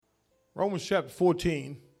Romans chapter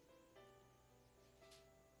 14.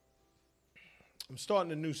 I'm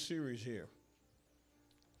starting a new series here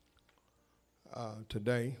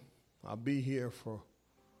today. I'll be here for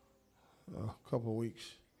a couple of weeks,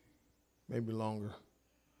 maybe longer.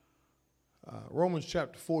 Romans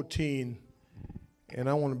chapter 14, and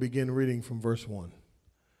I want to begin reading from verse 1.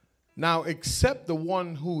 Now, except the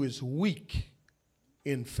one who is weak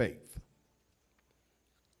in faith,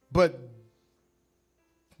 but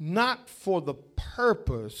not for the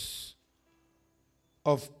purpose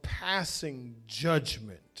of passing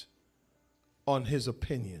judgment on his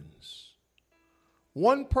opinions.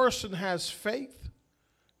 One person has faith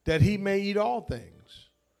that he may eat all things,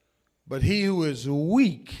 but he who is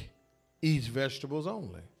weak eats vegetables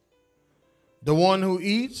only. The one who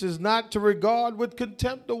eats is not to regard with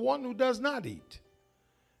contempt the one who does not eat.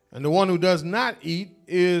 And the one who does not eat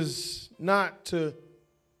is not to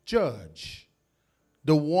judge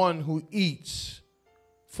the one who eats.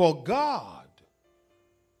 For God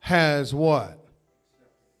has what?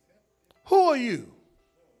 Who are you?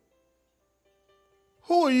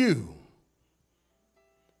 Who are you?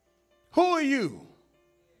 Who are you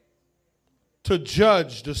to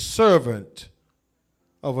judge the servant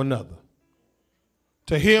of another?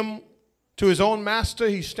 To him, to his own master,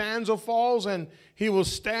 he stands or falls, and he will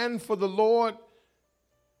stand, for the Lord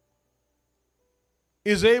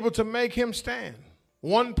is able to make him stand.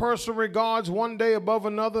 One person regards one day above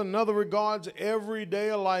another, another regards every day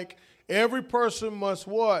alike. Every person must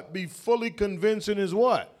what? Be fully convinced in his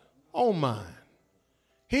what? Own mind.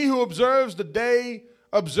 He who observes the day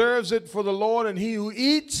observes it for the Lord, and he who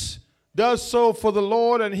eats does so for the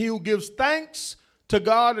Lord, and he who gives thanks to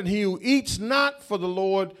God, and he who eats not for the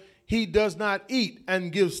Lord, he does not eat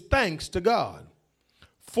and gives thanks to God.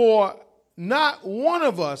 For not one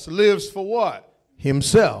of us lives for what?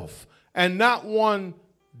 Himself. And not one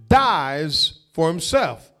dies for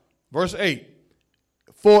himself. Verse 8.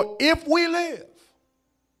 For if we live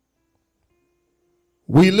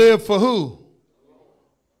for who?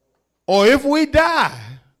 Or if we die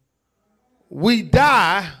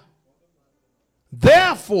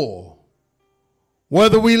therefore,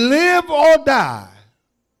 whether we live or die,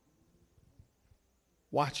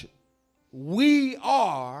 watch it, we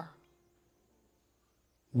are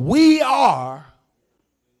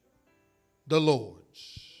the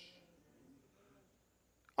Lord's.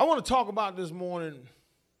 I want to talk about this morning,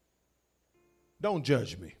 don't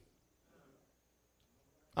judge me.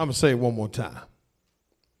 I'm going to say it one more time.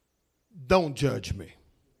 Don't judge me.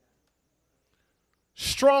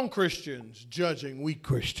 Strong Christians judging weak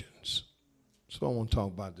Christians. That's what I want to talk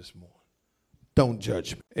about this morning. Don't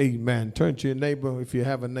judge me. Amen. Turn to your neighbor. If you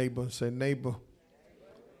have a neighbor, say, neighbor,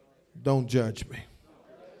 don't judge me.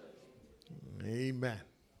 Amen.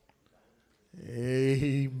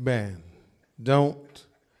 Amen. Don't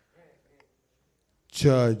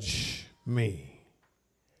judge me.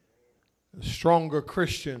 Stronger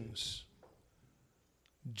Christians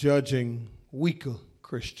judging weaker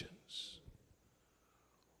Christians.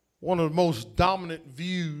 One of the most dominant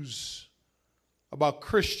views about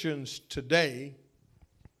Christians today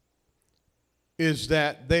is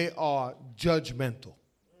that they are judgmental.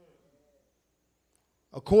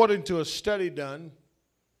 According to a study done,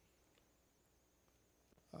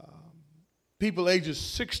 people ages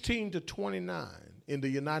 16 to 29 in the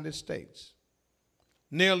United States,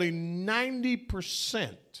 nearly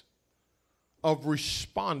 90% of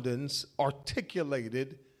respondents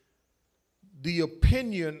articulated the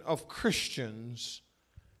opinion of Christians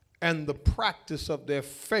and the practice of their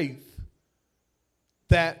faith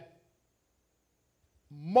that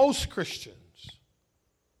most Christians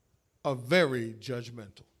are very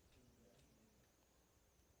judgmental.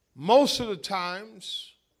 Most of the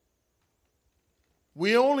times,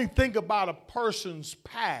 we only think about a person's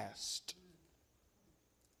past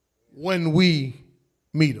when we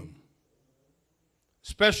meet them,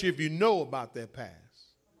 especially if you know about their past.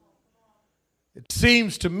 It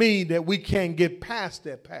seems to me that we can't get past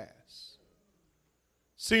their past.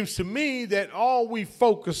 Seems to me that all we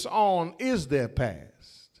focus on is their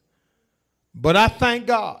past. But I thank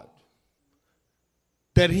God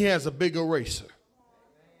that he has a big eraser.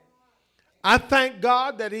 I thank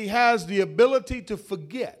God that he has the ability to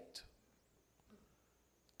forget,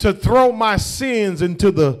 to throw my sins into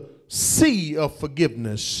the sea of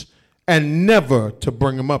forgiveness and never to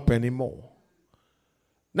bring them up anymore.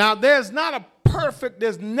 Now, there's never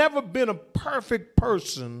been a perfect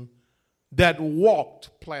person that walked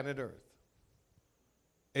planet Earth.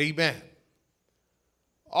 Amen.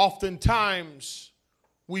 Oftentimes,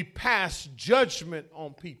 we pass judgment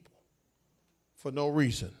on people for no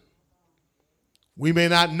reason. We may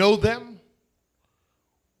not know them.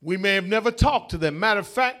 We may have never talked to them. Matter of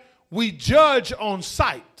fact, we judge on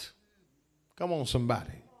sight. Come on,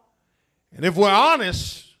 somebody. And if we're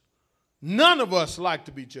honest, none of us like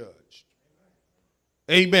to be judged.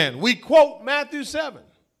 Amen. We quote Matthew 7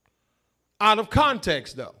 out of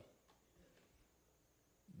context, though.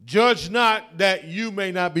 Judge not that you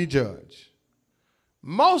may not be judged.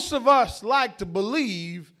 Most of us like to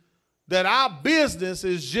believe that our business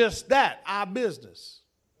is just that, our business.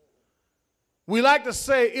 We like to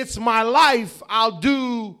say, it's my life, I'll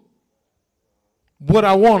do what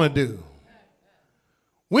I want to do.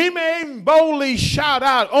 We may even boldly shout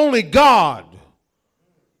out, only God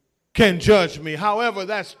can judge me. However,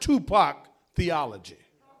 that's Tupac theology.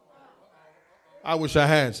 I wish I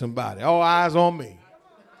had somebody. All eyes on me.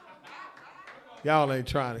 Y'all ain't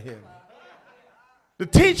trying to hear me. The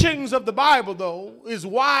teachings of the Bible, though, is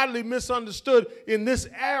widely misunderstood in this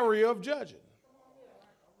area of judging.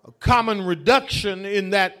 A common reduction in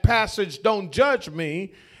that passage, don't judge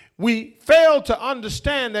me, we fail to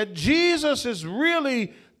understand that Jesus is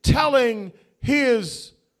really telling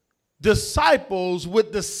his disciples,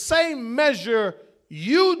 with the same measure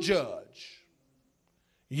you judge,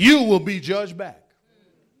 you will be judged back.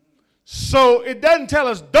 So it doesn't tell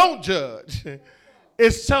us don't judge.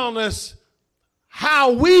 It's telling us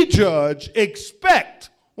how we judge, expect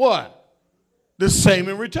what? The same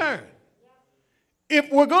in return.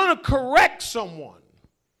 If we're going to correct someone,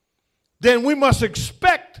 then we must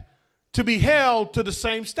expect to be held to the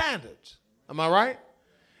same standards. Am I right?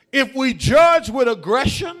 If we judge with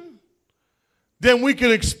aggression, then we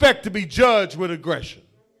can expect to be judged with aggression.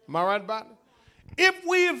 Am I right about it? If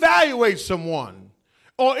we evaluate someone,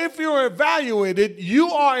 or if you're evaluated, you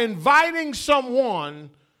are inviting someone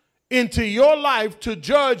into your life to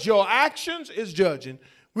judge your actions. Is judging.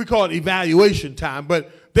 We call it evaluation time,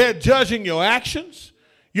 but they're judging your actions,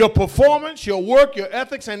 your performance, your work, your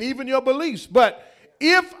ethics, and even your beliefs. But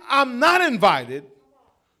if I'm not invited,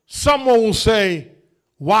 someone will say,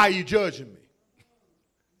 why are you judging me?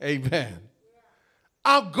 Amen.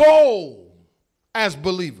 Our goal as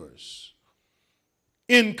believers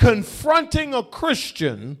in confronting a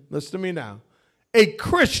Christian, listen to me now, a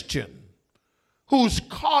Christian who's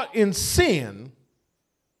caught in sin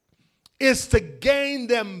is to gain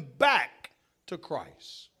them back to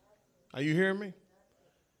Christ. Are you hearing me?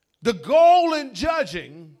 The goal in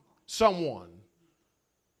judging someone,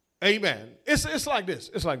 amen, it's like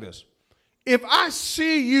this. It's like this. If I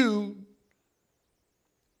see you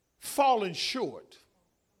falling short,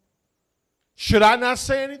 should I not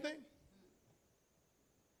say anything?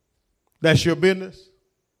 That's your business.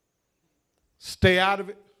 Stay out of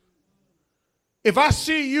it. If I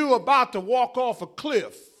see you about to walk off a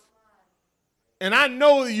cliff and I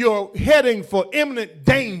know you're heading for imminent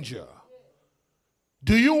danger,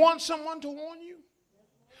 do you want someone to warn you?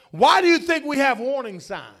 Why do you think we have warning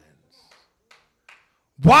signs?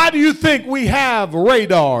 Why do you think we have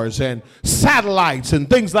radars and satellites and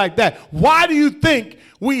things like that? Why do you think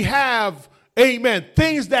we have, amen,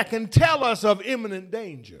 things that can tell us of imminent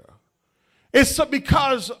danger? It's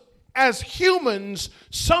because as humans,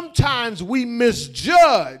 sometimes we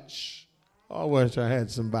misjudge. Oh, I wish I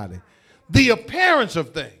had somebody. The appearance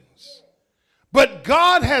of things. But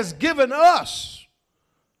God has given us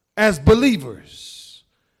as believers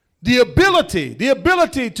the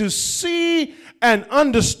ability to see and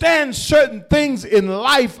understand certain things in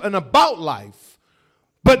life and about life.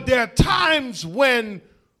 But there are times when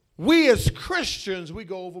we as Christians, we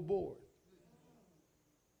go overboard.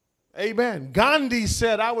 Amen. Gandhi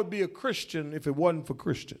said, I would be a Christian if it wasn't for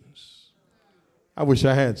Christians. I wish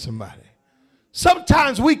I had somebody.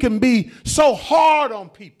 Sometimes we can be so hard on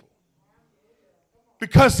people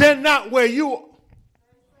because they're not where you are.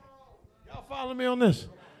 Y'all follow me on this?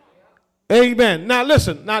 Amen. Now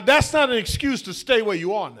listen, now that's not an excuse to stay where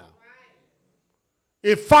you are now.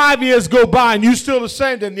 If 5 years go by and you're still the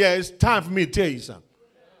same, then yeah, it's time for me to tell you something.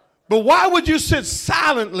 But why would you sit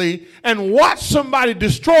silently and watch somebody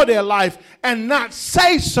destroy their life and not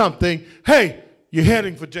say something? Hey, you're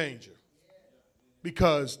heading for danger.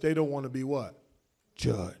 Because they don't want to be what?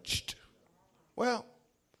 Judged. Well,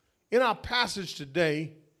 in our passage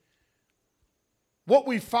today, what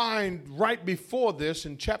we find right before this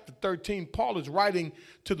in chapter 13, Paul is writing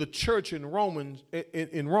to the church in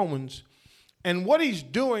Romans, and what he's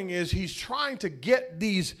doing is he's trying to get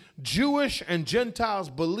these Jewish and Gentiles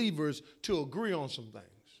believers to agree on some things,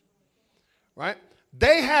 right?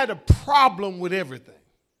 They had a problem with everything.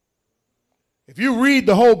 If you read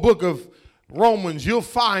the whole book of Romans, you'll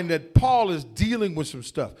find that Paul is dealing with some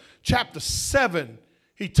stuff. Chapter 7,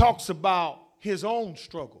 he talks about his own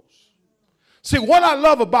struggles. See, what I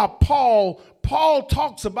love about Paul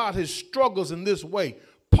talks about his struggles in this way.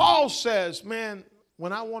 Paul says, man,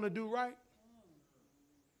 when I want to do right,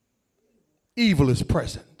 evil is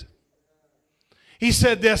present. He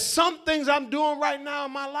said, there's some things I'm doing right now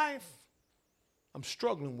in my life, I'm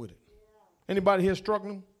struggling with it. Anybody here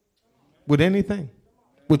struggling with anything?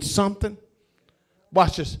 With something?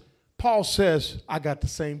 Watch this. Paul says, I got the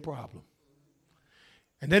same problem.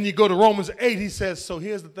 And then you go to Romans 8, he says, so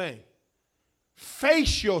here's the thing.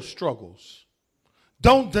 Face your struggles.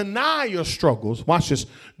 Don't deny your struggles. Watch this.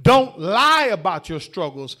 Don't lie about your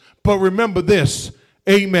struggles. But remember this.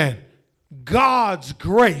 Amen. God's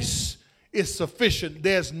grace is sufficient.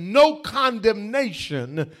 There's no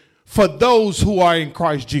condemnation for those who are in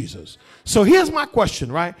Christ Jesus. So here's my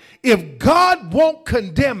question, right? If God won't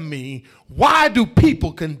condemn me, why do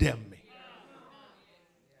people condemn me?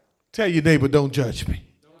 Tell your neighbor, don't judge me.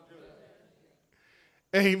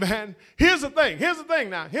 Amen. Here's the thing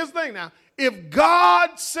now. If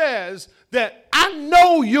God says that I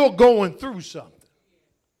know you're going through something,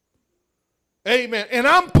 amen, and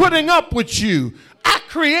I'm putting up with you, I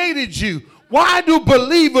created you, why do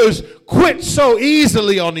believers quit so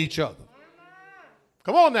easily on each other?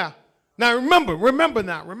 Come on now. Now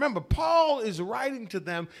remember, Paul is writing to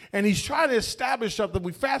them and he's trying to establish something.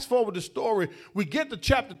 We fast forward the story, we get to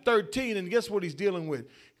chapter 13, and guess what he's dealing with?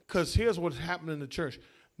 Because here's what's happening in the church.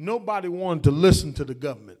 Nobody wanted to listen to the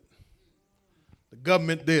government. The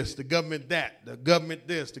government this, the government that, the government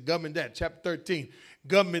this, the government that. Chapter 13,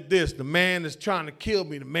 government this, the man is trying to kill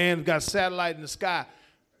me. The man got a satellite in the sky.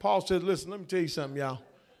 Paul says, listen, let me tell you something, y'all.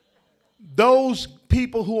 Those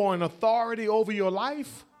people who are in authority over your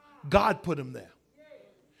life, God put them there.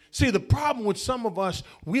 See, the problem with some of us,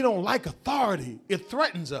 we don't like authority. It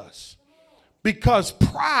threatens us. Because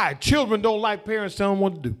pride, children don't like parents telling them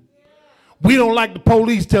what to do. We don't like the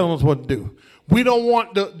police telling us what to do. We don't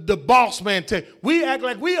want the boss man to. We act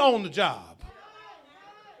like we own the job.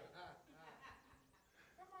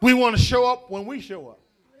 We want to show up when we show up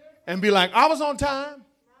and be like, I was on time.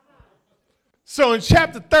 So in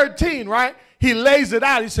chapter 13, right, he lays it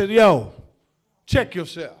out. He said, yo, check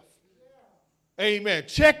yourself. Amen.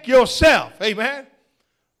 Check yourself. Amen.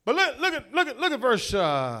 But look at verse.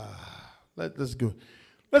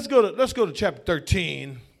 Let's go to chapter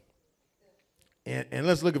 13, and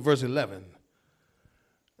let's look at verse 11.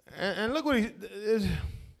 And look what he is.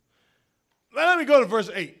 Let me go to verse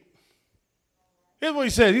 8. Here's what he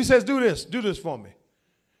says. He says, do this for me.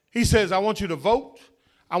 He says, I want you to vote.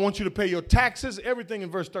 I want you to pay your taxes, everything in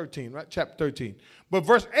verse 13, right? Chapter 13. But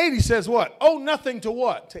verse 8, he says what? Owe nothing to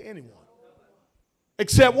what? To anyone.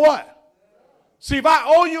 Except what? See, if I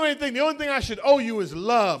owe you anything, the only thing I should owe you is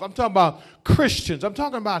love. I'm talking about Christians. I'm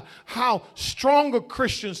talking about how stronger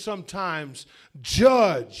Christians sometimes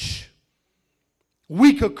judge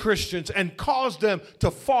weaker Christians and cause them to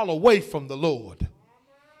fall away from the Lord.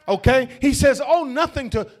 Okay? He says, owe nothing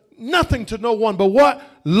to no one but what?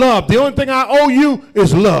 Love. The only thing I owe you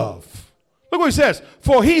is love. Look what he says.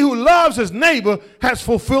 For he who loves his neighbor has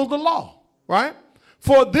fulfilled the law. Right?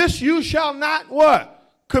 For this you shall not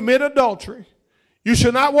what? Commit adultery. You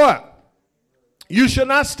shall not what? You shall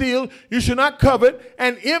not steal. You shall not covet.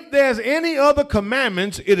 And if there's any other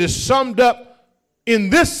commandments, it is summed up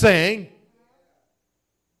in this saying,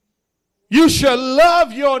 you shall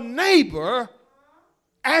love your neighbor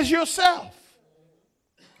as yourself.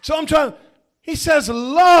 So he says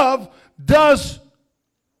love does,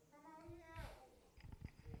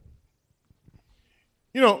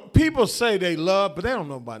 people say they love, but they don't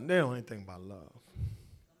know anything about love.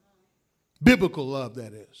 Biblical love,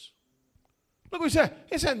 that is. Look what he said.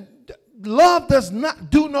 He said, love does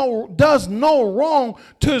no wrong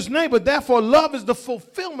to his neighbor. Therefore, love is the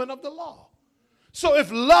fulfillment of the law. So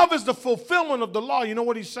if love is the fulfillment of the law, you know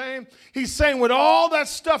what he's saying? He's saying with all that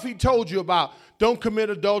stuff he told you about, don't commit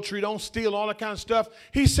adultery, don't steal, all that kind of stuff.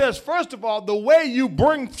 He says, first of all, the way you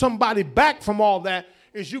bring somebody back from all that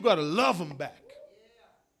is you got to love them back.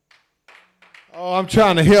 Oh, I'm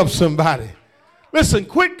trying to help somebody. Listen,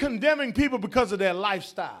 quit condemning people because of their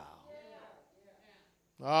lifestyle.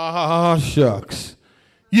 Oh, shucks.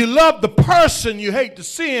 You love the person, you hate the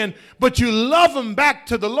sin, but you love them back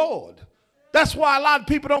to the Lord. That's why a lot of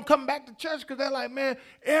people don't come back to church, because they're like, man,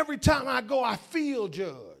 every time I go, I feel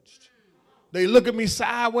judged. They look at me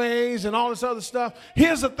sideways and all this other stuff.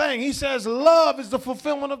 Here's the thing. He says love is the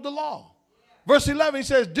fulfillment of the law. Verse 11, he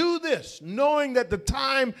says, do this, knowing that the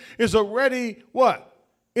time is already what?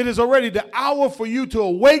 It is already the hour for you to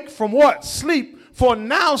awake from what? Sleep. For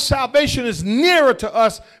now salvation is nearer to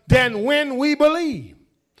us than when we believe.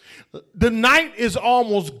 The night is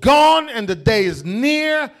almost gone and the day is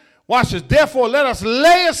near. Watch this. Therefore, let us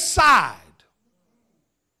lay aside.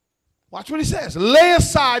 Watch what he says. Lay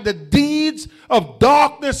aside the deeds of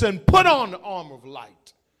darkness and put on the armor of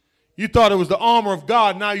light. You thought it was the armor of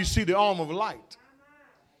God. Now you see the armor of light.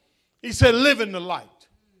 He said, live in the light.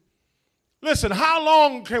 Listen, how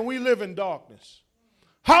long can we live in darkness?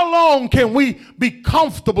 How long can we be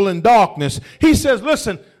comfortable in darkness? He says,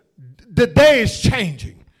 listen, the day is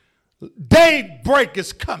changing. Daybreak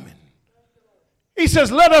is coming. He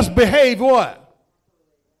says, let us behave what?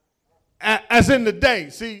 As in the day.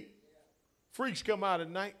 See, freaks come out at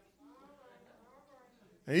night.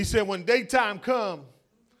 And he said, when daytime comes,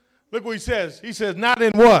 look what he says. He says, not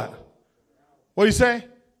in what? What do you say?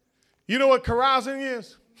 You know what carousing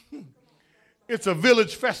is? It's a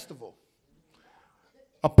village festival.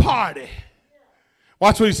 A party.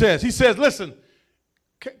 Watch what he says. He says, listen,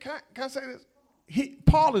 can I say this?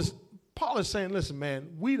 Paul is saying, listen, man,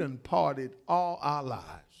 we done partied all our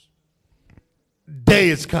lives. Day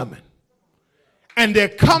is coming. And there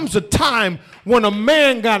comes a time when a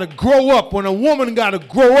man got to grow up, when a woman got to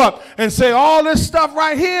grow up and say, all this stuff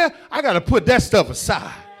right here, I got to put that stuff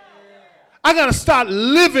aside. I got to start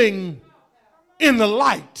living in the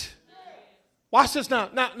light. Watch this now.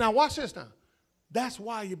 Now watch this now. That's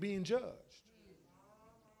why you're being judged.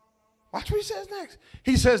 Watch what he says next.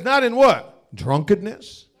 He says, not in what?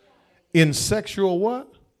 Drunkenness. In sexual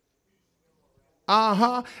what?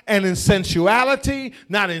 And in sensuality,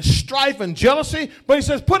 not in strife and jealousy. But he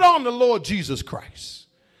says, put on the Lord Jesus Christ.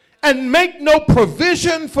 And make no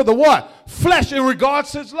provision for the what? Flesh in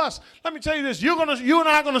regards to its lust. Let me tell you this. You and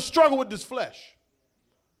I are going to struggle with this flesh.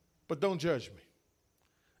 But don't judge me.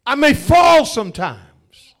 I may fall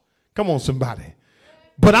sometimes. Come on, somebody.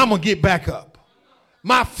 But I'm going to get back up.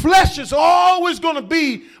 My flesh is always going to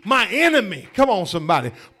be my enemy. Come on,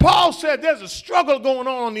 somebody. Paul said there's a struggle going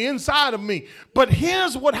on the inside of me. But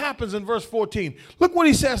here's what happens in verse 14. Look what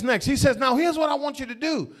he says next. He says, now here's what I want you to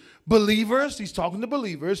do. Believers, he's talking to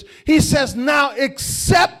believers. He says, now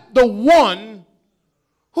accept the one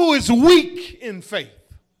who is weak in faith,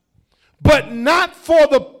 but not for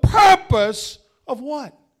the purpose of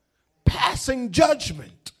what? Passing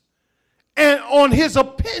judgment and on his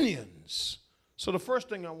opinions. So the first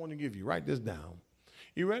thing I want to give you, write this down.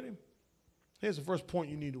 You ready? Here's the first point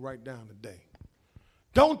you need to write down today.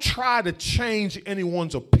 Don't try to change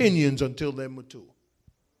anyone's opinions until they're mature.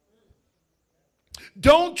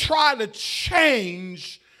 Don't try to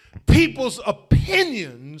change people's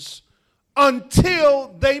opinions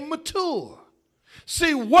until they mature.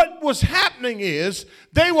 See, what was happening is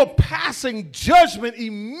they were passing judgment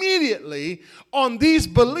immediately on these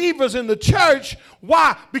believers in the church.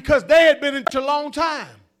 Why? Because they had been in it a long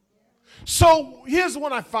time. So here's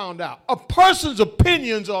what I found out. A person's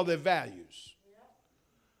opinions are their values.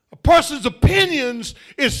 A person's opinions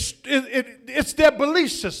it's their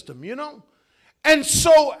belief system, you know. And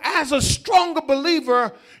so as a stronger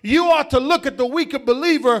believer, you ought to look at the weaker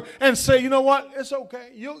believer and say, you know what, it's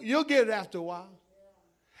okay. You'll get it after a while.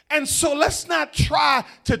 And so let's not try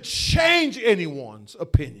to change anyone's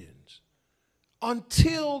opinions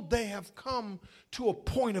until they have come to a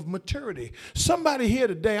point of maturity. Somebody here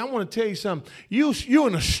today, I want to tell you something. You're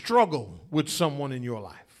in a struggle with someone in your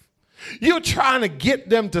life. You're trying to get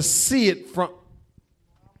them to see it from.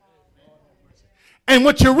 And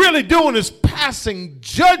what you're really doing is passing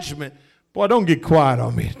judgment. Boy, don't get quiet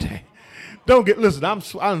on me today. Listen, I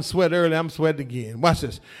didn't sweat early, I'm sweating again. Watch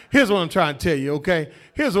this. Here's what I'm trying to tell you, okay?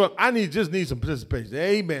 Here's what just need some participation.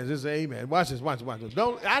 Amen. Just say amen. Watch this.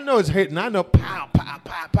 I know it's hitting. I know pow, pow,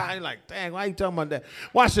 pow, pow. You're like, dang, why are you talking about that?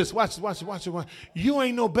 Watch this. You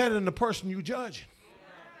ain't no better than the person you judge.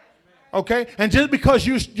 Okay? And just because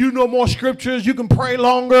you know more scriptures, you can pray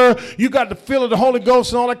longer, you got the feel of the Holy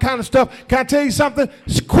Ghost and all that kind of stuff. Can I tell you something?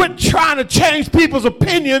 Quit trying to change people's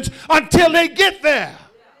opinions until they get there.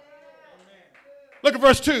 Look at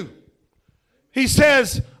verse 2. He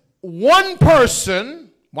says, one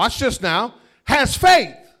person, watch this now, has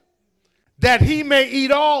faith that he may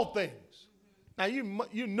eat all things. Now,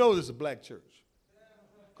 you know this is a black church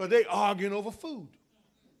because they arguing over food.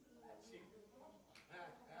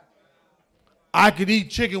 I could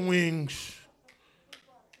eat chicken wings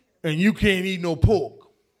and you can't eat no pork.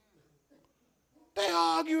 They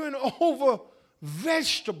arguing over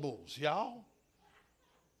vegetables, y'all.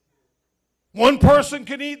 One person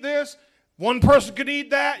can eat this, one person can eat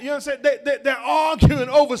that. You know what I'm saying? They're arguing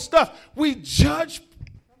over stuff. We judge.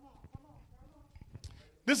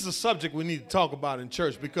 This is a subject we need to talk about in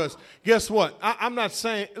church because guess what? I'm not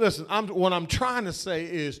saying, listen, what I'm trying to say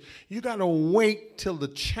is you got to wait till the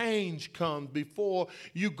change comes before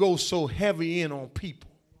you go so heavy in on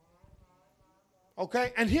people.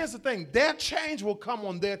 Okay? And here's the thing. Their change will come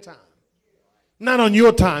on their time. Not on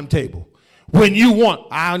your timetable. When you want,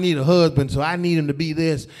 I need a husband, so I need him to be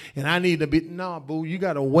this, and I need to be, no, boo, you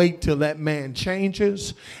got to wait till that man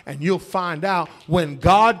changes, and you'll find out when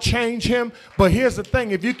God changed him. But here's the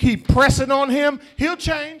thing, if you keep pressing on him, he'll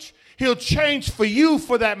change. He'll change for you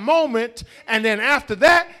for that moment, and then after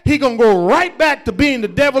that, he's going to go right back to being the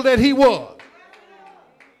devil that he was.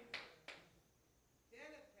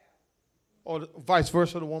 Or vice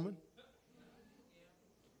versa, the woman.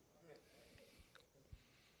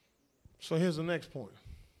 So here's the next point.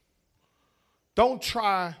 Don't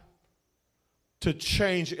try to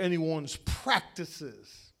change anyone's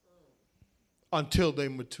practices until they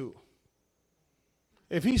mature.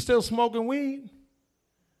 If he's still smoking weed,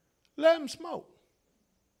 let him smoke.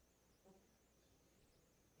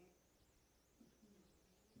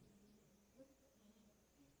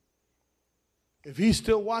 If he's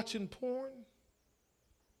still watching porn,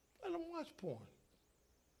 let him watch porn.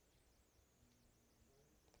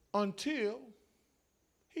 Until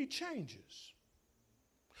he changes.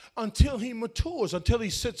 Until he matures. Until he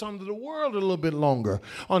sits under the word a little bit longer.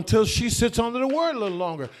 Until she sits under the word a little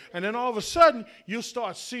longer. And then all of a sudden, you'll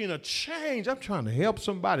start seeing a change. I'm trying to help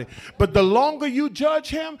somebody. But the longer you judge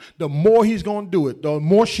him, the more he's going to do it. The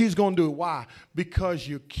more she's going to do it. Why? Because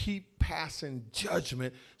you keep passing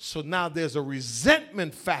judgment. So now there's a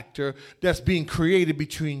resentment factor that's being created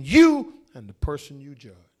between you and the person you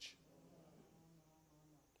judge.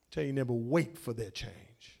 Tell you never wait for their change.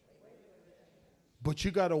 But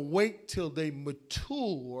you got to wait till they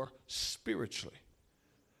mature spiritually.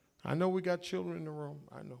 I know we got children in the room.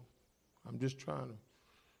 I know. I'm just trying to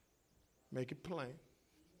make it plain.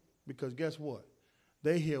 Because guess what?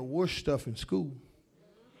 They hear worse stuff in school.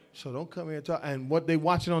 So don't come here and talk. And what they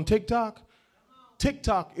watching on TikTok?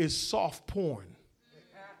 TikTok is soft porn.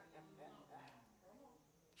 That's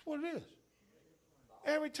what it is.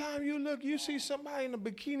 Every time you look, you see somebody in a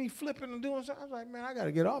bikini flipping and doing something. I was like, man, I got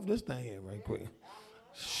to get off this thing here right quick.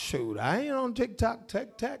 Shoot, I ain't on TikTok.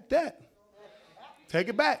 Take that. Take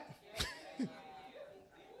it back.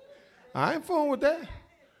 I ain't fooling with that.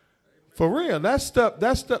 For real, that stuff.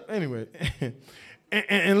 Anyway,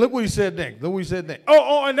 and look what he said next.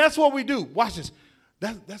 Oh, and that's what we do. Watch this.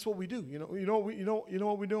 That's what we do. You know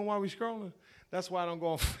what we're doing while we're scrolling? That's why I don't go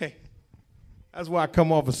on Facebook. That's why I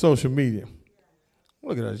come off of social media.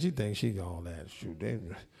 Look at her. She thinks she's all that. Shoot.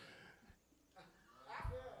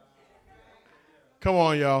 Come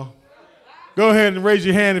on, y'all. Go ahead and raise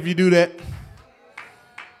your hand if you do that.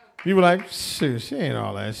 You were like, shoot, she ain't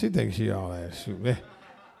all that. She thinks she all that. Shoot, man.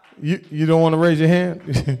 You don't want to raise your hand?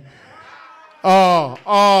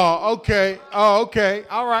 Okay. Okay.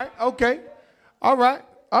 All right. Okay. All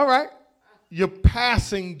right. You're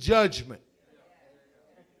passing judgment.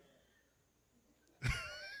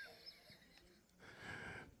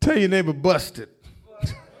 Tell your neighbor, busted.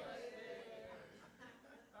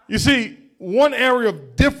 You see, one area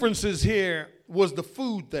of differences here was the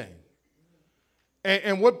food thing.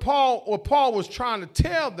 And what Paul was trying to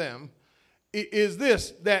tell them is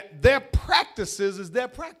this, that their practices is their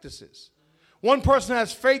practices. One person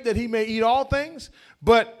has faith that he may eat all things,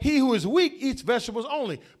 but he who is weak eats vegetables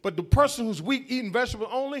only. But the person who's weak eating vegetables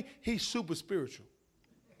only, he's super spiritual.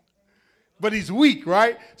 But he's weak,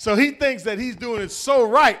 right? So he thinks that he's doing it so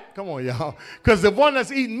right. Come on, y'all. Because the one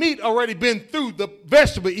that's eating meat already been through the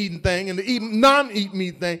vegetable eating thing and the non-eat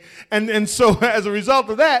meat thing. And so as a result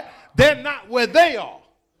of that, they're not where they are.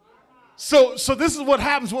 So this is what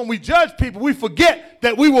happens when we judge people. We forget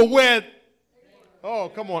that we were where. Oh,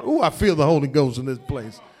 come on. Ooh, I feel the Holy Ghost in this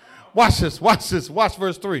place. Watch this. Watch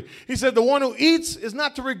verse 3. He said, the one who eats is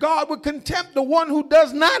not to regard with contempt the one who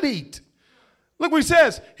does not eat. Look what he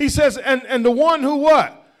says. He says, and the one who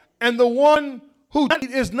what? And the one who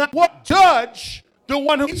is not what? Judge the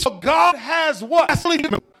one who eats. So God has what?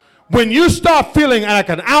 When you start feeling like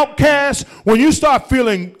an outcast, when you start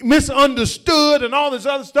feeling misunderstood and all this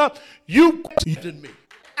other stuff, you questioned me.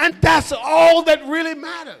 And that's all that really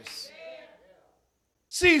matters.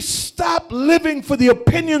 See, stop living for the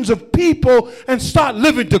opinions of people and start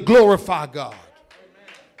living to glorify God.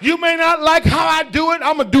 You may not like how I do it.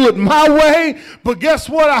 I'm going to do it my way. But guess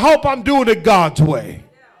what? I hope I'm doing it God's way.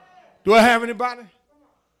 Do I have anybody?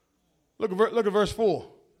 Look at verse 4.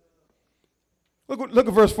 Look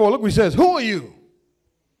at verse 4. Look what he says. Who are you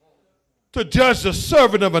to judge the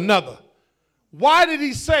servant of another? Why did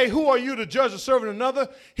he say, who are you to judge the servant of another?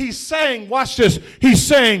 He's saying, watch this. He's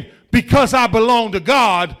saying, because I belong to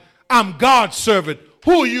God, I'm God's servant.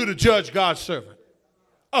 Who are you to judge God's servant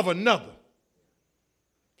of another?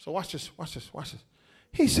 So watch this.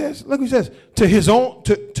 He says, look what he says, to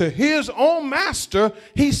his own master,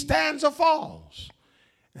 he stands or falls.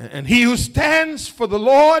 And he who stands for the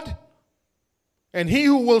Lord, and he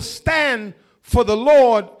who will stand for the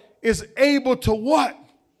Lord is able to what?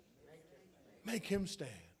 Make him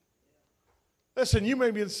stand. Listen, you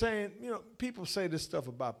may be saying, people say this stuff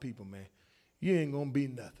about people, man. You ain't going to be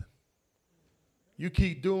nothing. You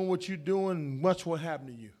keep doing what you're doing, and watch what happened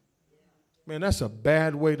to you. Man, that's a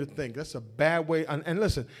bad way to think. That's a bad way. And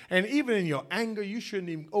listen, and even in your anger, you shouldn't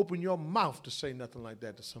even open your mouth to say nothing like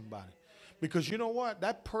that to somebody. Because you know what?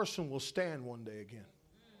 That person will stand one day again.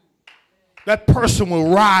 That person will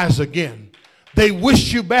rise again. They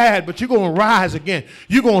wish you bad, but you're going to rise again.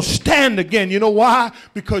 You're going to stand again. You know why?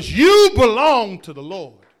 Because you belong to the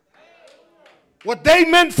Lord. What they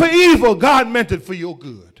meant for evil, God meant it for your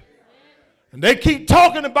good. And they keep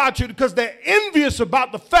talking about you because they're envious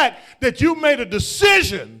about the fact that you made a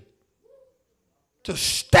decision to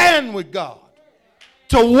stand with God,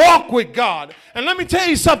 to walk with God. And let me tell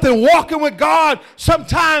you something, walking with God,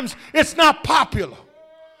 sometimes it's not popular.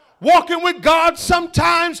 Walking with God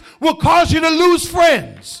sometimes will cause you to lose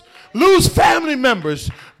friends, lose family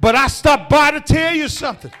members. But I stopped by to tell you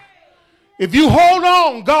something. If you hold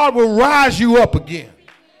on, God will rise you up again.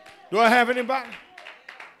 Do I have anybody?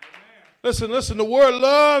 Listen, the world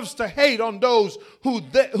loves to hate on those who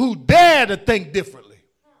dare to think differently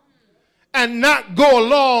and not go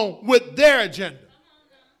along with their agenda.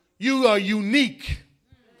 You are unique.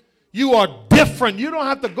 You are different. You don't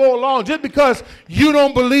have to go along just because you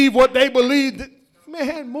don't believe what they believe.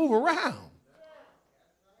 Man, move around.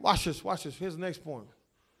 Watch this. Here's the next point.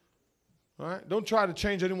 All right? Don't try to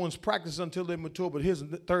change anyone's practice until they mature, but here's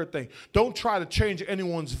the third thing. Don't try to change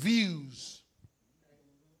anyone's views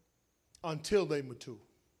until they mature.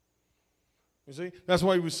 You see? That's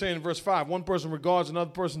why he was saying in verse 5, one person regards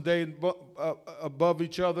another person day above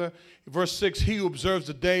each other. Verse 6, he who observes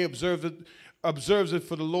the day observes it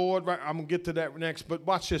for the Lord. Right? I'm going to get to that next. But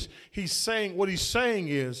watch this. What he's saying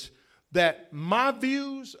is that my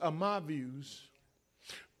views are my views.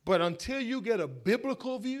 But until you get a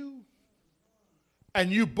biblical view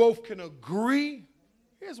and you both can agree,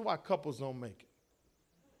 here's why couples don't make it.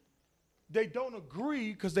 They don't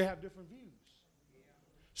agree because they have different views.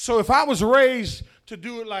 So if I was raised to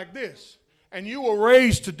do it like this and you were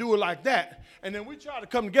raised to do it like that, and then we tried to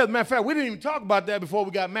come together. Matter of fact, we didn't even talk about that before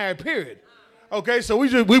we got married, period. Okay, so we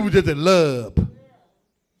were just in love.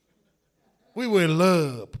 We were in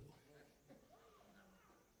love.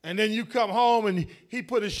 And then you come home and he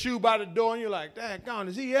put his shoe by the door and you're like, daggone,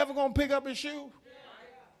 is he ever going to pick up his shoe?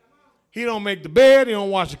 He don't make the bed. He don't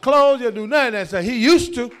wash the clothes. He don't do none of that stuff. He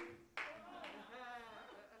used to.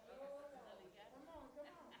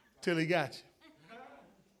 Till he got you.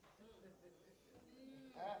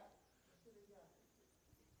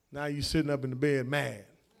 Now you sitting up in the bed mad.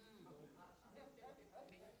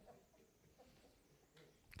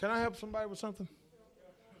 Can I help somebody with something?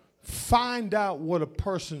 Find out what a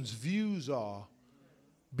person's views are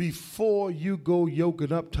before you go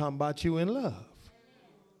yoking up talking about you in love.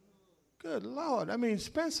 Good Lord. I mean,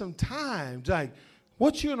 spend some time. Like,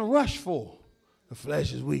 what you in a rush for? The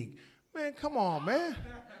flesh is weak. Man, come on, man.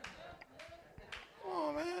 Come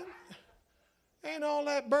on, man. Ain't all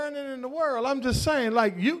that burning in the world. I'm just saying,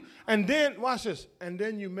 like you, and then, watch this, and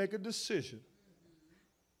then you make a decision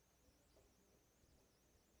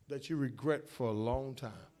that you regret for a long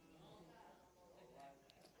time.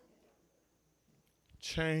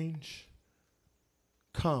 Change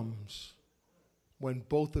comes when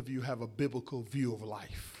both of you have a biblical view of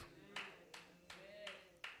life.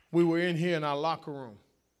 We were in here in our locker room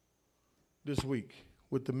this week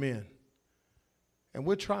with the men, and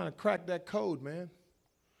we're trying to crack that code, man.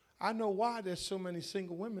 I know why there's so many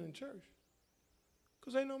single women in church.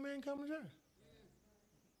 Because ain't no man coming to church.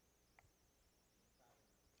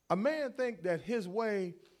 A man think that his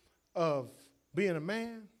way of being a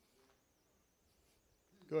man,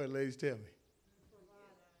 go ahead, ladies, tell me.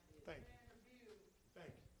 Thank you. Thank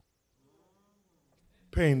you.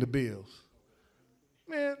 Paying the bills.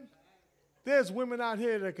 Man, there's women out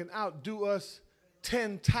here that can outdo us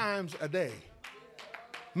 10 times a day.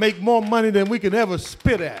 Make more money than we can ever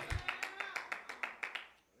spit at.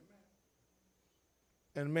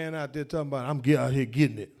 And a man out there talking about, I'm out here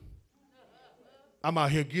getting it. I'm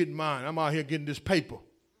out here getting mine. I'm out here getting this paper.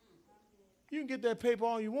 You can get that paper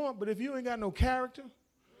all you want, but if you ain't got no character,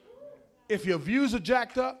 if your views are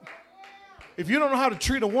jacked up, if you don't know how to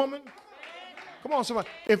treat a woman, come on, somebody.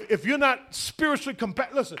 If you're not spiritually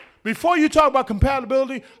compatible, listen, before you talk about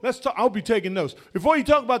compatibility, let's talk. I'll be taking notes. Before you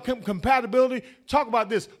talk about compatibility, talk about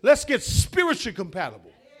this. Let's get spiritually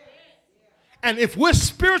compatible. And if we're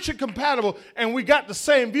spiritually compatible and we got the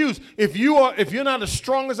same views, if you're not as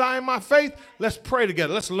strong as I in my faith, let's pray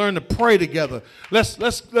together. Let's learn to pray together.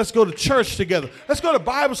 Let's go to church together. Let's go to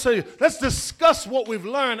Bible study. Let's discuss what we've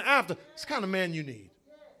learned after. It's the kind of man you need.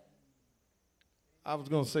 I was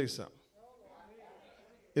going to say something.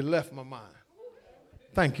 It left my mind.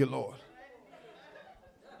 Thank you, Lord.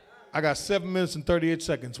 I got 7 minutes and 38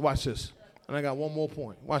 seconds. Watch this. And I got one more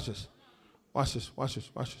point. Watch this. Watch this. Watch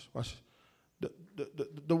this. Watch this. Watch this.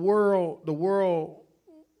 The world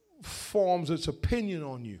forms its opinion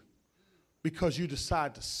on you because you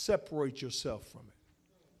decide to separate yourself from it.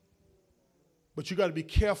 But you got to be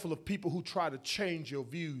careful of people who try to change your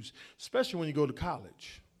views, especially when you go to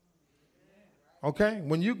college. Okay?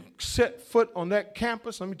 When you set foot on that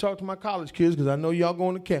campus, let me talk to my college kids because I know y'all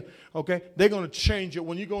going to camp. Okay? They're going to change it.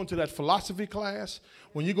 When you go into that philosophy class,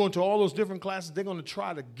 when you go into all those different classes, they're going to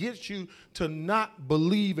try to get you to not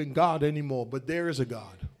believe in God anymore. But there is a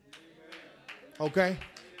God. Okay?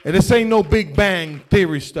 And this ain't no Big Bang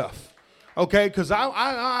theory stuff. Okay? Because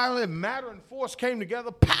matter and force came together,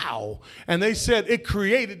 pow. And they said it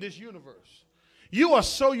created this universe. You are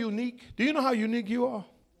so unique. Do you know how unique you are?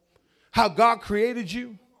 How God created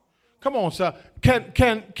you? Come on, sir. Can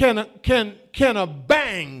a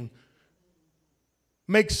bang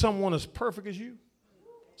make someone as perfect as you?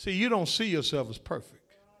 See, you don't see yourself as perfect.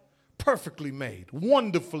 Perfectly made,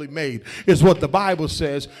 wonderfully made is what the Bible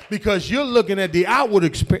says, because you're looking at the outward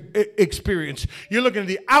experience. You're looking at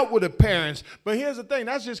the outward appearance. But here's the thing,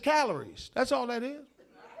 that's just calories. That's all that is.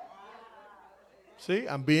 See,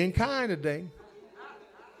 I'm being kind today.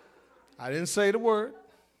 I didn't say the word.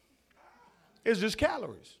 It's just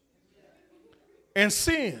calories. And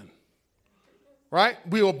sin. Right?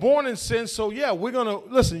 We were born in sin, so yeah, we're going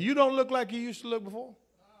to, listen, you don't look like you used to look before.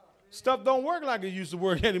 Stuff don't work like it used to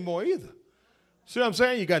work anymore either. See what I'm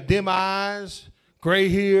saying? You got dim eyes, gray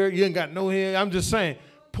hair, you ain't got no hair. I'm just saying,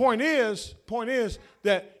 point is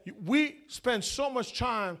that we spend so much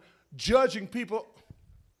time judging people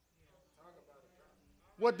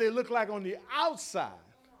what they look like on the outside,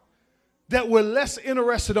 that we're less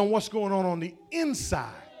interested in what's going on the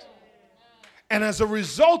inside. And as a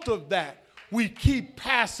result of that, we keep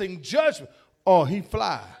passing judgment. Oh, he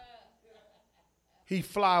fly. He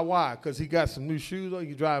fly why? Because he got some new shoes on,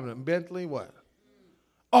 he driving a Bentley, what?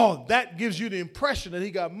 Oh, that gives you the impression that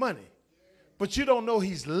he got money. But you don't know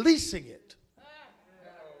he's leasing it.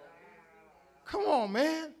 Come on,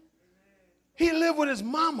 man. He lived with his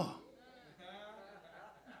mama.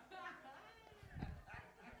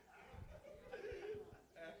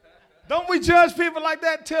 Don't we judge people like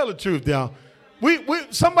that? Tell the truth, y'all.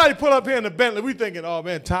 Somebody put up here in the Bentley, we thinking, oh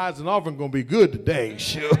man, tithes and offering going to be good today.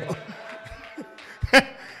 Sure.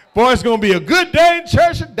 Boy, it's going to be a good day in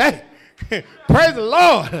church today. Praise the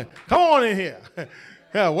Lord. Come on in here.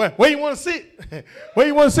 Yeah, where you want to sit? Where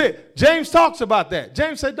you want to sit? James talks about that.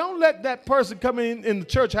 James said, don't let that person come in the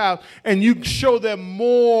church house and you show them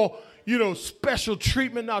more, special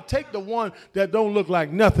treatment. Now take the one that don't look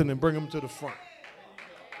like nothing and bring them to the front.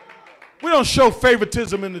 We don't show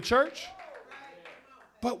favoritism in the church,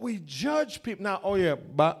 but we judge people. Now,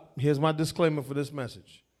 but here's my disclaimer for this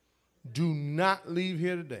message. Do not leave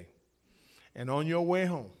here today and on your way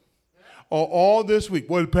home or all this week.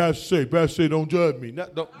 What did Pastor say? Pastor say, don't judge me. No,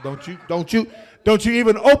 don't you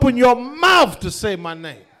even open your mouth to say my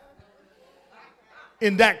name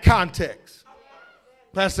in that context.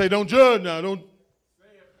 Pastor say, don't judge now. Don't.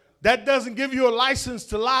 That doesn't give you a license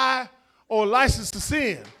to lie or a license to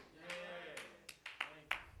sin.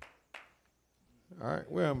 All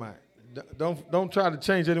right, where am I? Don't try to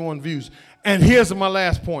change anyone's views. And here's my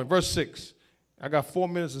last point, verse 6. I got 4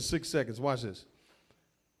 minutes and 6 seconds. Watch this.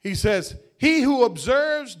 He says, he who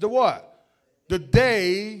observes the what? The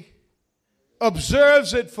day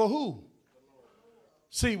observes it for who?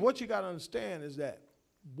 See, what you got to understand is that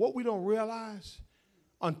what we don't realize,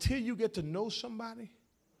 until you get to know somebody,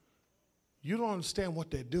 you don't understand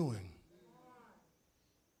what they're doing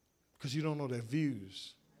because you don't know their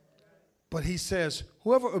views. But he says,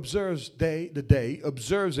 whoever observes the day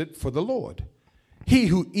observes it for the Lord. He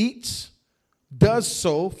who eats does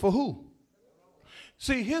so for who?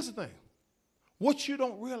 See, here's the thing. What you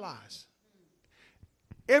don't realize,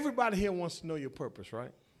 everybody here wants to know your purpose,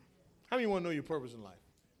 right? How many want to know your purpose in life?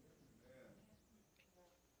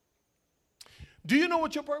 Do you know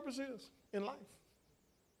what your purpose is in life?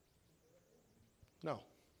 No.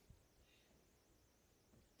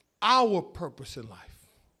 Our purpose in life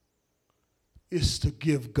is to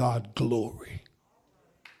give God glory.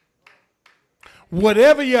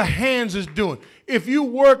 Whatever your hands is doing, if you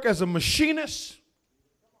work as a machinist,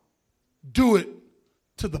 do it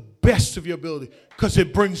to the best of your ability because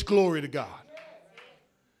it brings glory to God.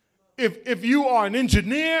 If you are an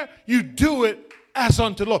engineer, you do it as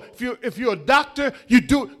unto the Lord. If you're a doctor, you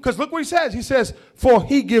do it. Because look what he says. He says, for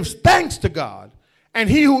he gives thanks to God. And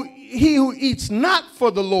he who eats not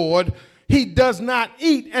for the Lord, he does not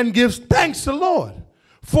eat and gives thanks to the Lord.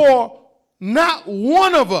 For not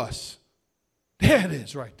one of us, there it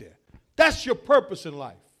is right there. That's your purpose in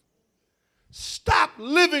life. Stop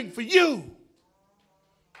living for you.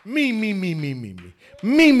 Me.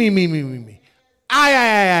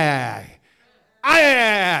 I.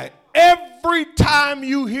 Every time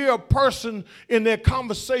you hear a person in their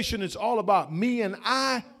conversation, it's all about me and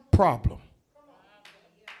I problem.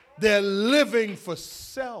 They're living for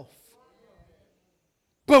self.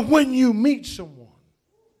 But when you meet someone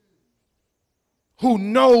who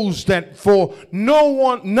knows that for no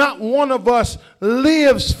one, not one of us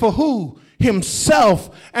lives for who? Himself,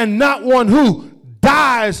 and not one who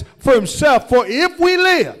dies for himself. For if we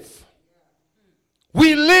live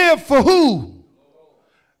for who?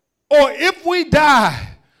 Or if we die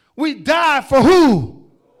for who?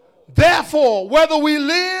 Therefore, whether we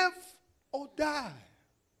live or die.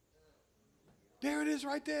 There it is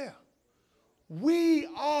right there. We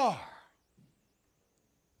are,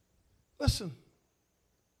 listen,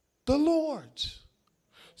 the Lord's.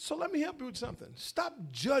 So let me help you with something. Stop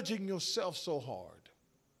judging yourself so hard.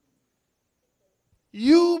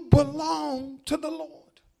 You belong to the Lord.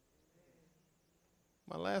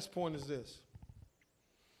 My last point is this.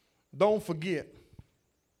 Don't forget,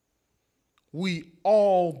 we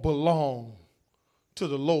all belong to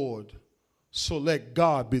the Lord, so let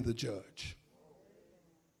God be the judge.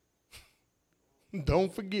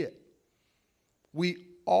 Don't forget, we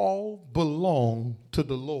all belong to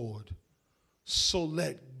the Lord, so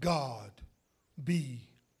let God be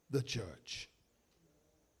the judge.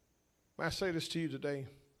 May I say this to you today?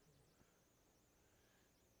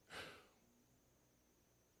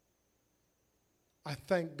 I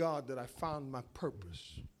thank God that I found my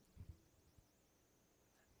purpose.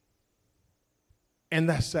 And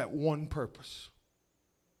that's that one purpose,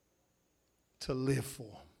 to live for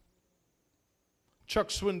Him. Chuck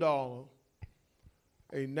Swindoll,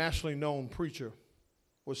 a nationally known preacher,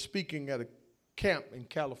 was speaking at a camp in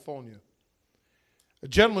California. A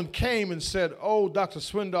gentleman came and said, "Oh, Dr.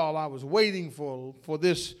 Swindoll, I was waiting for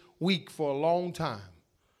this week for a long time.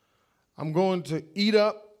 I'm going to eat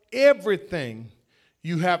up everything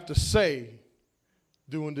you have to say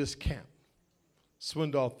during this camp."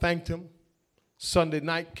 Swindoll thanked him. Sunday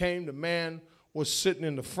night came. The man was sitting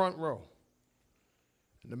in the front row.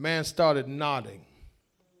 And the man started nodding.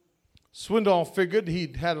 Swindoll figured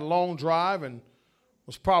he'd had a long drive and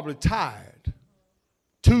was probably tired.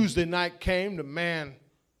 Tuesday night came. The man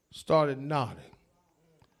started nodding.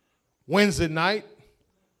 Wednesday night,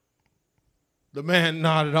 the man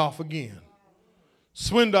nodded off again.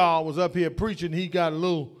 Swindoll was up here preaching. He got a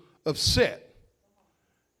little upset.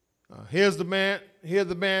 Here's the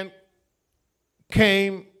man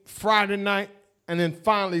came Friday night, and then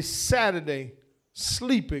finally Saturday,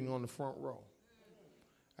 sleeping on the front row.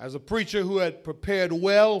 As a preacher who had prepared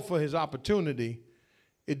well for his opportunity,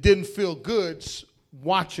 it didn't feel good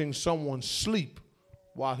watching someone sleep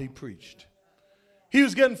while he preached. He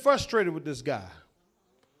was getting frustrated with this guy.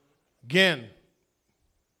 Again,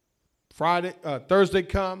 Thursday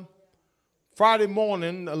come. Friday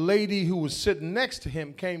morning, a lady who was sitting next to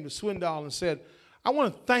him came to Swindoll and said, "I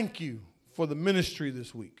want to thank you for the ministry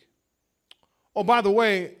this week. Oh, by the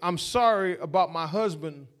way, I'm sorry about my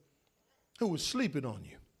husband who was sleeping on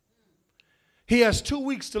you. He has 2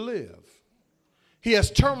 weeks to live. He has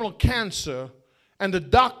terminal cancer, and the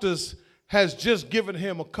doctors has just given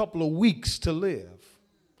him a couple of weeks to live."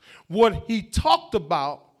 What he talked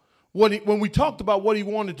about, when we talked about what he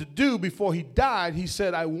wanted to do before he died, he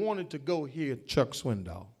said, "I wanted to go hear Chuck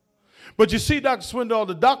Swindoll." But you see, Dr. Swindoll,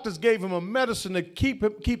 the doctors gave him a medicine to keep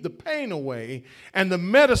the pain away, and the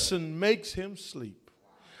medicine makes him sleep.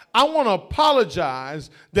 I want to apologize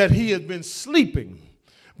that he had been sleeping,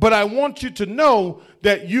 but I want you to know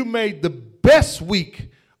that you made the best week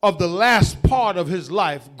of the last part of his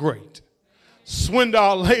life great.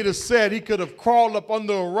 Swindoll later said he could have crawled up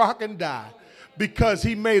under a rock and died because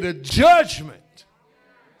he made a judgment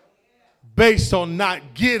based on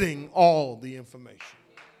not getting all the information.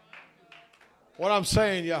 What I'm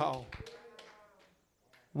saying, y'all,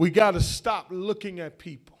 we got to stop looking at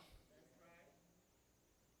people.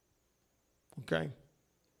 Okay?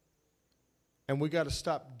 And we got to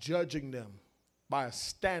stop judging them by a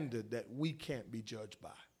standard that we can't be judged by.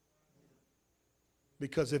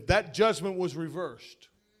 Because if that judgment was reversed,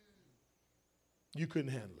 you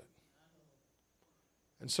couldn't handle it.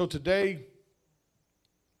 And so today,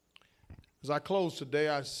 as I close today,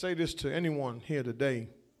 I say this to anyone here today.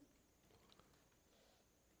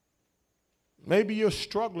 Maybe you're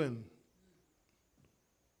struggling,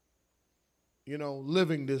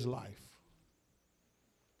 living this life.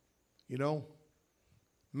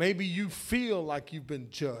 Maybe you feel like you've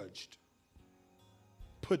been judged,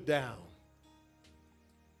 put down,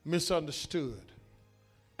 misunderstood.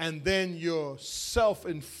 And then you're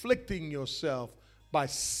self-inflicting yourself by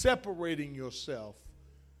separating yourself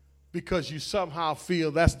because you somehow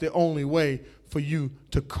feel that's the only way for you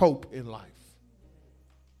to cope in life.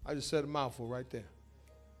 I just said a mouthful right there.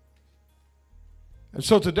 And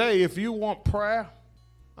so today, if you want prayer,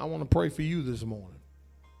 I want to pray for you this morning.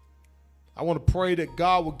 I want to pray that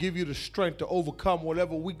God will give you the strength to overcome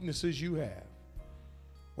whatever weaknesses you have,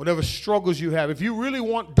 whatever struggles you have. If you really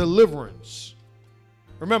want deliverance,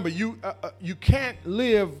 remember, you can't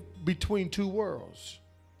live between two worlds.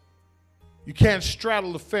 You can't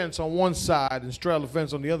straddle the fence on one side and straddle the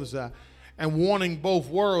fence on the other side and wanting both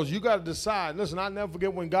worlds. You got to decide. Listen, I'll never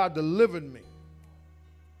forget when God delivered me.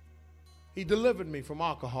 He delivered me from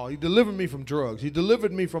alcohol. He delivered me from drugs. He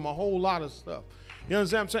delivered me from a whole lot of stuff. You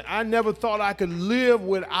understand what I'm saying? I never thought I could live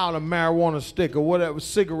without a marijuana stick or whatever,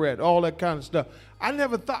 cigarette, all that kind of stuff.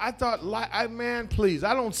 I thought, man, please,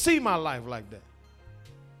 I don't see my life like that.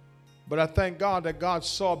 But I thank God that God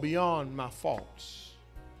saw beyond my faults,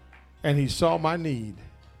 and he saw my need.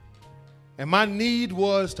 And my need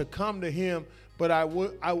was to come to him, but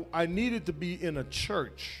I needed to be in a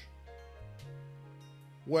church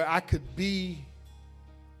where I could be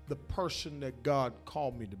the person that God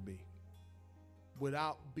called me to be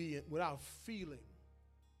without feeling